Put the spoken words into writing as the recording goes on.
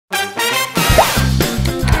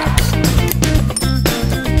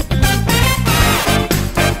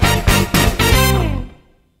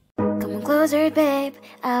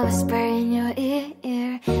I whisper in your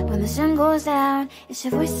ear. When the sun goes down, it's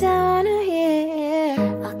your voice I wanna hear.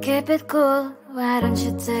 I'll keep it cool, why don't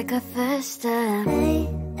you take a first step? Hey,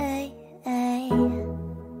 hey, hey.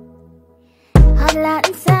 Hot light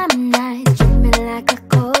and summer nights, treat me like a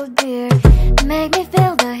cold beer. Make me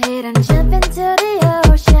feel the heat and jump into the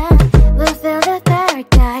ocean. We'll feel the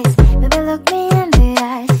paradise, baby look me in the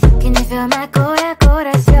eyes. Can you feel my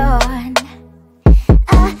corazón?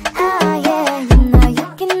 Yeah, you know you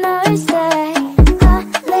can always stay.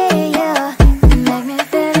 Only you can make me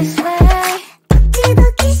feel this way. Doki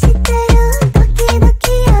doki shiteru, doki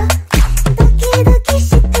doki yo. Doki doki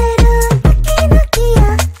shiteru, doki doki yo.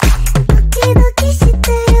 Doki doki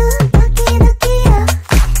shiteru, doki doki yo.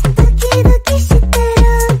 Doki doki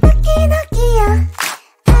shiteru, doki doki yo.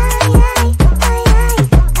 Ay ay ay ay ay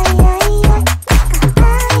ay ay.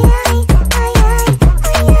 Ay ay ay ay ay ay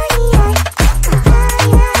ay.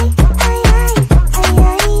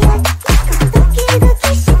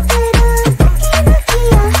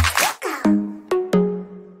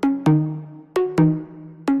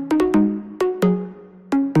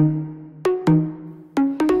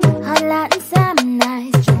 Hot light and summer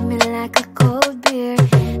nights, treat me like a cold beer.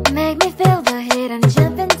 Make me feel the heat and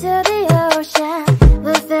jump into the ocean.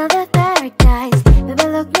 We'll feel the paradise, baby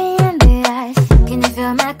look me in the eyes. Can you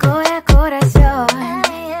feel my corazón?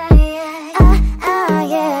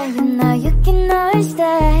 Yeah, you know you can always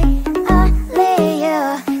stay. Only you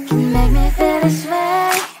can make me feel this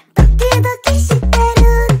way. Doki doki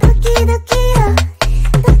shiteru, doki doki yo.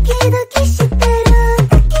 Doki doki shiteru,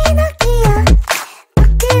 doki doki yo.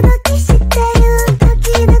 Doki doki shiteru,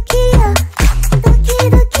 doki doki yo. Doki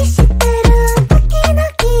doki shiteru, doki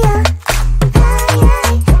doki yo. Ay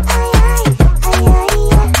ay ay ay ay ay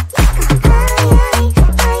ay. Ay ay ay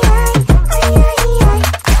ay ay ay ay.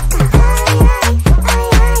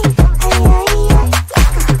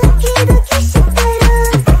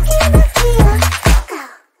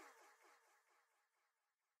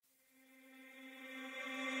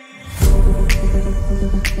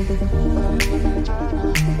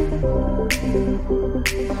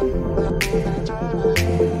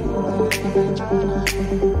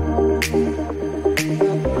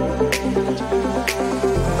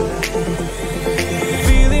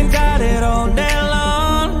 Feeling tired all day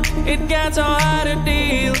long. It gets so hard to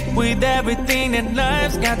deal with everything that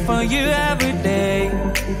life's got for you every day.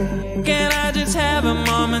 Can I just have a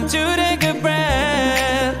moment to take a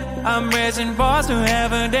breath? I'm racing balls to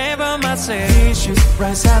have a day for myself. Issues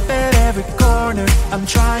rise up at every corner. I'm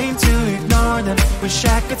trying to ignore them. Wish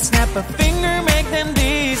I could snap a finger, make them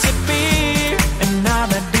disappear. And now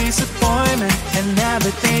that disappointment and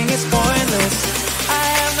everything is pointless. I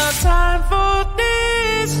have no time for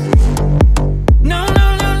this. No,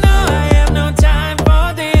 no, no, no, I have no time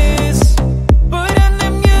for this. Put on the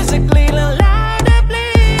music, little louder,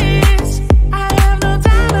 please. I have no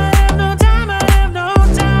time, I have no time, I have no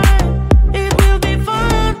time. It will be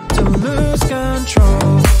fun to lose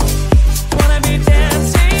control. Wanna be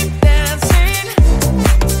dancing, dancing.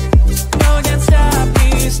 No one can stop me,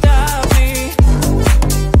 stop me.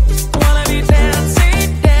 Wanna be dancing,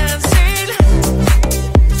 dancing.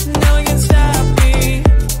 No one can stop me.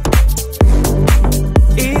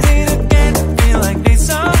 Easy to get, feel like this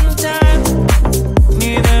sometimes.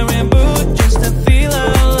 Need a reboot just to feel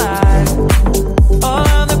alive. All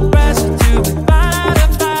of the pressure to be fight.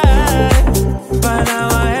 But now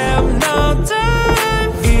I have no time.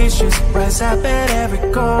 Issues rise up at every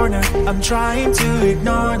corner. I'm trying to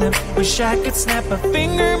ignore them. Wish I could snap a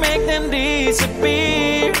finger, make them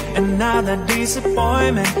disappear. And now that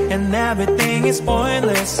disappointment and everything is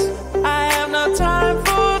pointless. I have no time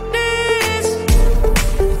for this.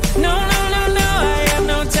 No, no, no, no, I have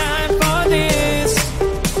no time for this.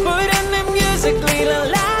 Put on the music, little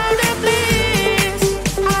louder, please.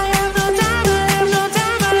 I have no time, I have no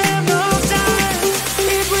time, I have no time.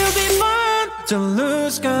 It will be fun to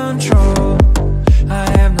lose control. I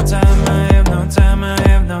have no time, I have no time, I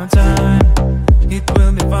have no time. It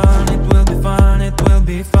will be fun, it will be fun, it will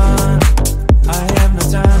be fun. I have no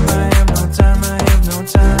time, I have no time, I have no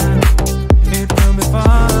time.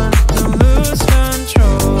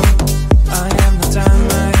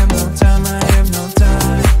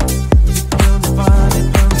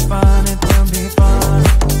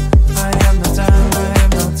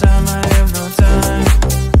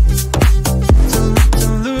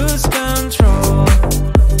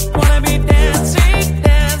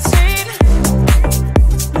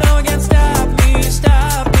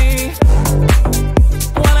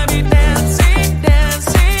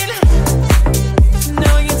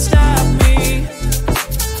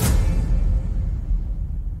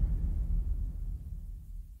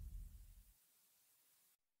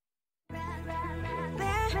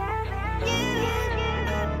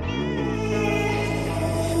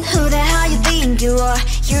 you are.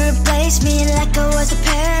 You replaced me like I was a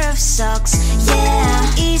pair of socks.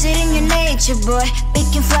 Yeah, is it in your nature, boy?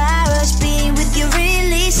 Picking flowers, being with you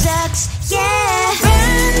really sucks. Yeah,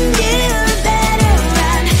 run, you better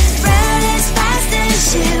run. Run as fast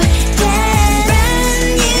as you can. Run,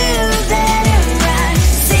 you better run.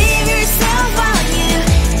 Save yourself while you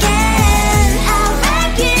can. I'll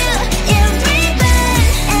wrap you in ribbon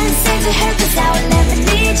and send to her, 'cause I will never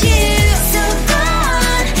need you. So go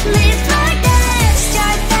on, live like that.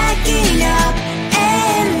 Start packing up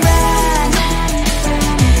and run.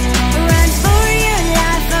 Run for your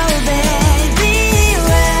life, oh baby,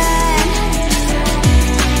 run.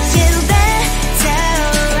 You better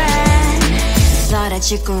run. Thought that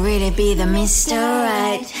you could really be the Mr.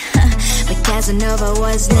 Right, but Casanova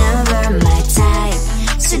was never my type.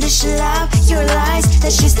 So does she love your lies,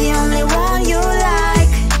 that she's the only one you like?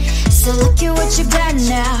 So look at what you've done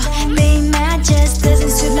now. Being mad just doesn't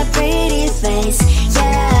suit my pretty face.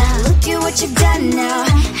 Yeah, look at what you've done now.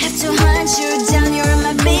 Have to hunt you down, you're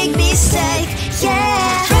my big mistake.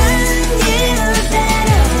 Yeah, run, you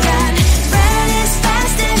better run. Run as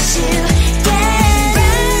fast as you can.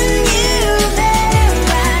 Run, you better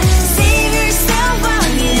run. Save yourself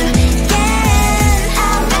while you can.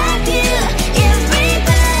 I'll wrap you in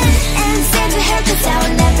ribbon and send to her, 'cause I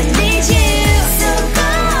will never need you. So go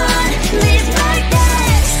on, live like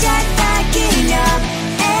that. Start packing up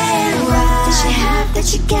and run. Does she have that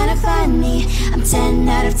you cannot find me? I'm 10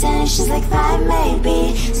 out of 10, she's like 5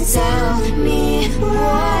 maybe. So tell me,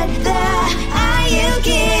 what the are you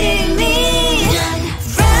kidding me?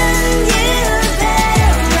 Run, you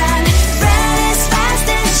better run. Run as fast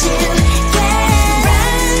as you can.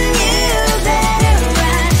 Run, you better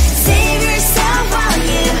run. Save yourself while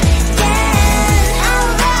you can. I'll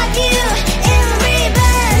wrap you in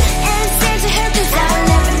ribbon and send to her, 'cause I will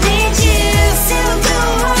never need you. So go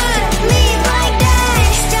on, live like that.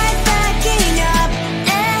 Start packing up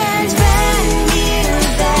and run. You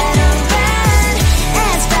better run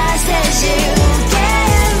as fast as you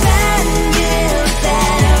can. Run, you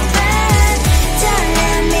better run. Don't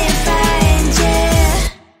let me find you.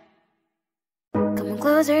 Come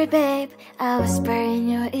closer, babe, I'll whisper in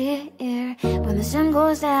your ear. When the sun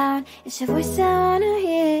goes down, it's your voice I wanna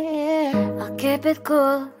hear. I'll keep it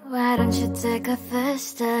cool, why don't you take a first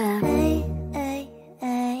step? Hey, hey,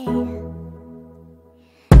 hey.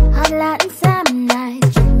 Hot light and summer nights,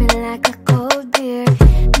 treat me like a cold beer.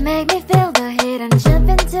 Make me feel the heat and jump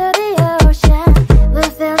into the ocean.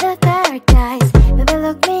 We'll feel the paradise, baby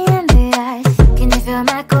look me in the eyes. Can you feel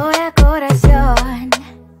my corazón?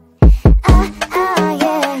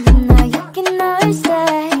 Yeah, you know you can always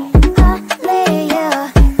stay. Only you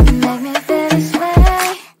can make me feel this way.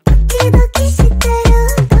 Doki shiteru,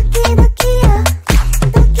 doki doki yo.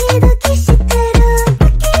 Doki shiteru,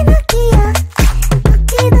 doki doki yo.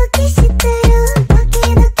 Doki shiteru, doki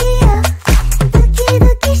doki yo. Doki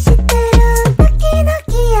shiteru, doki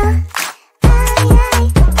doki yo. Ay ay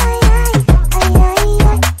ay ay ay ay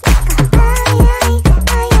ay. Ay ay ay ay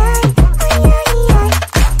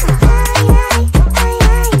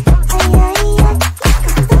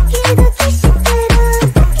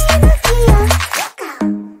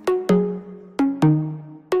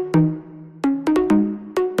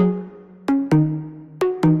ay ay.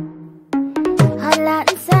 Hot light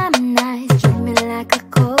and summer nights, treat me like a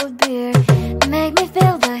cold beer. Make me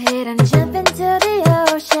feel the heat and jump into the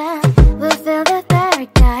ocean. We'll feel the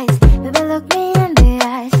paradise, baby look me in the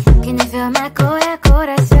eyes. Can you feel my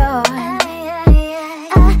corazón?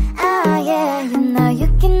 Yeah, you know you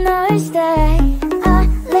can always stay.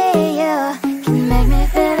 Only you can make me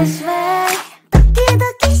feel this way.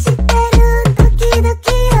 Doki shiteru, doki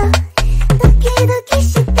doki yo. Doki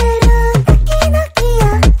shiteru, doki doki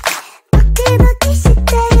yo. Doki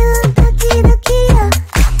shiteru, doki doki yo.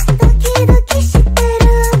 Doki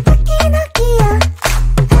shiteru, doki doki yo.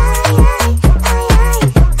 Ay ay ay ay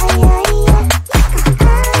ay ay ay.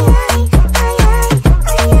 Ay ay ay ay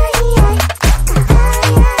ay ay ay. Ay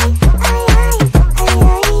ay ay ay ay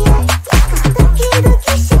ay ay.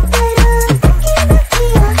 Doki shiteru, doki doki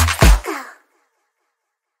yo.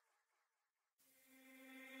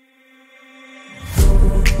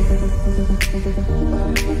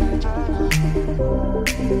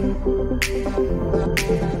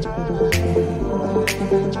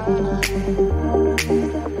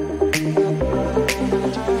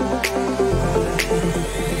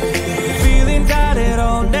 Feeling tired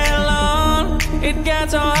all day long. It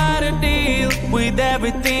gets so hard to deal with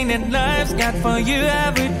everything that life's got for you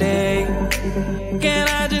every day. Can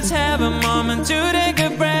I just have a moment to take a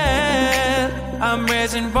breath? I'm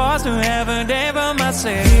raising balls to have a day for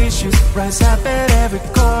myself. Issues rise up at every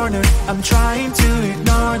corner. I'm trying to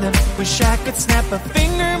ignore them. Wish I could snap a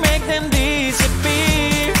finger, make them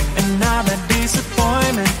disappear. Another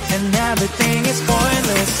disappointment, and everything is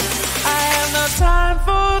pointless. I have no time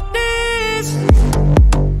for this.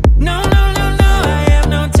 No, no, no, no, I have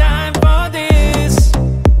no time for this.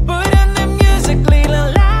 Put on the music,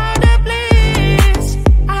 little louder, please.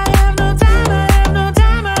 I have no time, I have no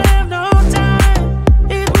time, I have no time.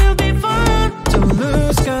 It will be fun to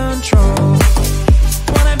lose control.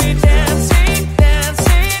 Wanna be dancing,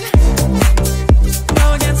 dancing. No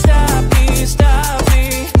one can stop me, stop me.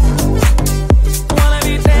 Wanna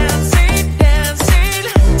be dancing, dancing.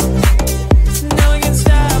 No one can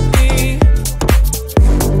stop me.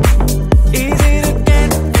 Easy to get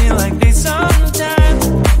me like this sometimes.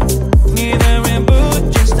 Need a reboot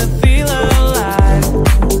just to feel alive.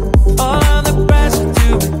 All of the pressure to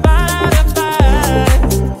be modified,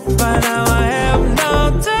 but now I have no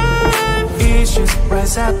time. Issues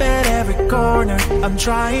rise up at every corner. I'm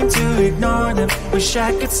trying to ignore them. Wish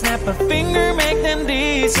I could snap a finger, make them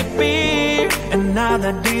disappear.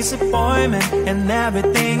 Another disappointment, and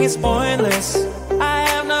everything is pointless. I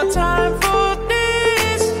have no time for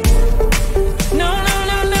this. No, no,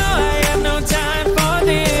 no, no, I have no time for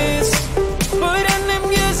this. Put on the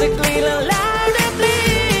music, little louder,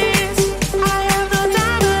 please. I have no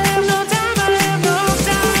time, I have no time, I have no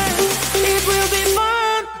time. It will be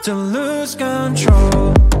fun to lose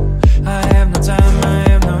control. I have no time, I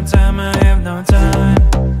have no time, I have no time.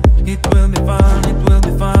 It will be fun, it will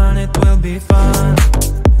be fun, it will be fun.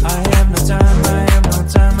 I have no time, I have no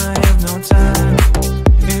time, I have no time.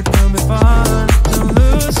 It will be fun to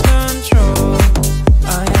lose control.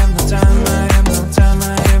 I have no time, I have no time, I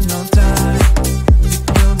have no time. It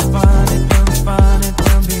will be fun, it will be fun, it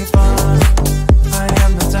will be fun. I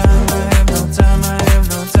have no time, I have no time, I have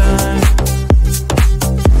no time.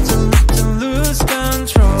 To lose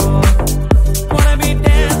control. Wanna be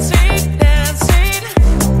dancing, dancing.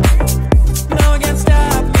 No one can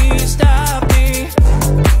stop me, stop me.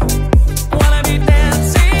 Wanna be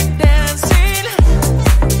dancing, dancing.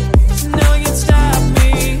 No one can stop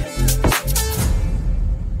me.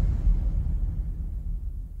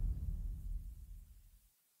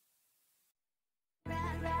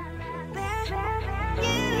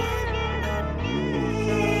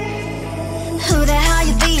 Who the hell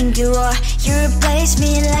you think you are? You replaced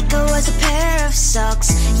me like I was a pair of socks.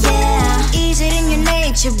 Yeah, is it in your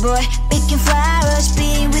nature, boy? Picking flowers,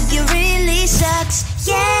 being with you really sucks.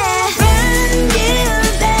 Yeah, run, you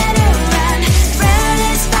better run. Run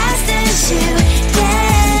as fast as you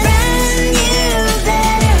can. Run, you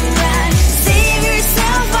better run. Save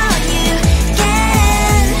yourself while you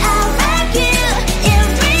can. I'll wrap you in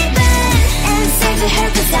ribbon and save to her,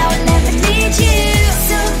 'cause I will never need you.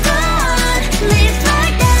 So go on, live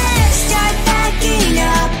like that. Start backing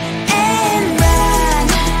up and run.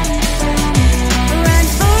 Run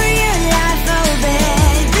for your life, oh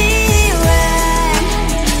baby, run.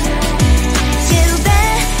 You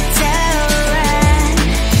better run.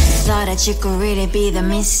 Thought that you could really be the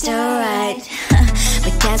Mr. Right,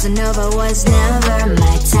 but Casanova was never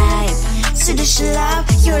my type. So does she love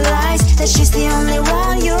your lies, that she's the only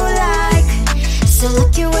one you like? So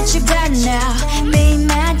look at what you've done now. Being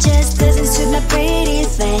mad just doesn't suit my pretty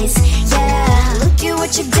face. Yeah, look at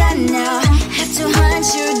what you've done now. Have to hunt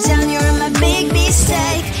you down, you're my big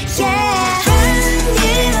mistake. Yeah, run,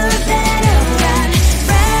 you better run.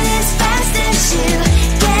 Run as fast as you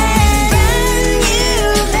can. Run, you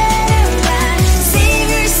better run. Save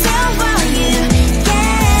yourself while you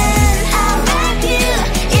can. I'll wrap you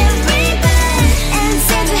in ribbon and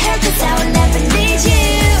send to her, 'cause I will never need you.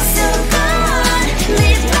 So go on,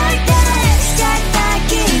 live like that. Start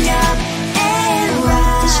backing up and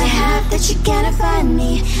run. Does she have that you cannot find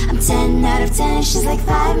me? I'm 10 out of 10, she's like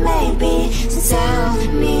 5 maybe. So tell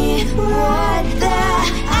me, what the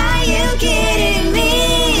are you kidding me?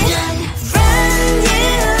 Run, you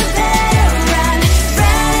better run.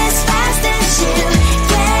 Run as fast as you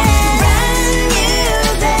can. Run, you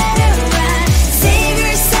better run. Save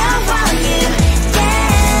yourself while you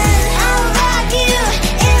can. I'll wrap you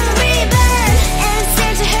in ribbon and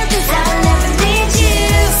send to her, 'cause I will never need you.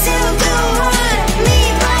 So go on,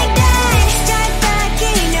 live like that. Start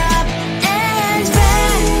backing up and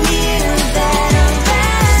run. You better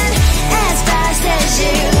run as fast as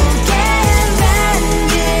you can. Run,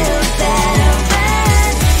 you better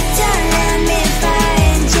run. Don't let me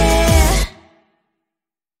find you.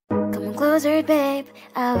 Come closer, babe,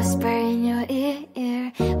 I'll whisper in your ear.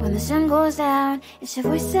 When the sun goes down, it's your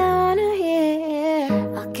voice I wanna hear.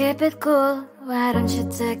 I'll keep it cool Why don't you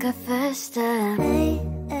take a first step? Hey.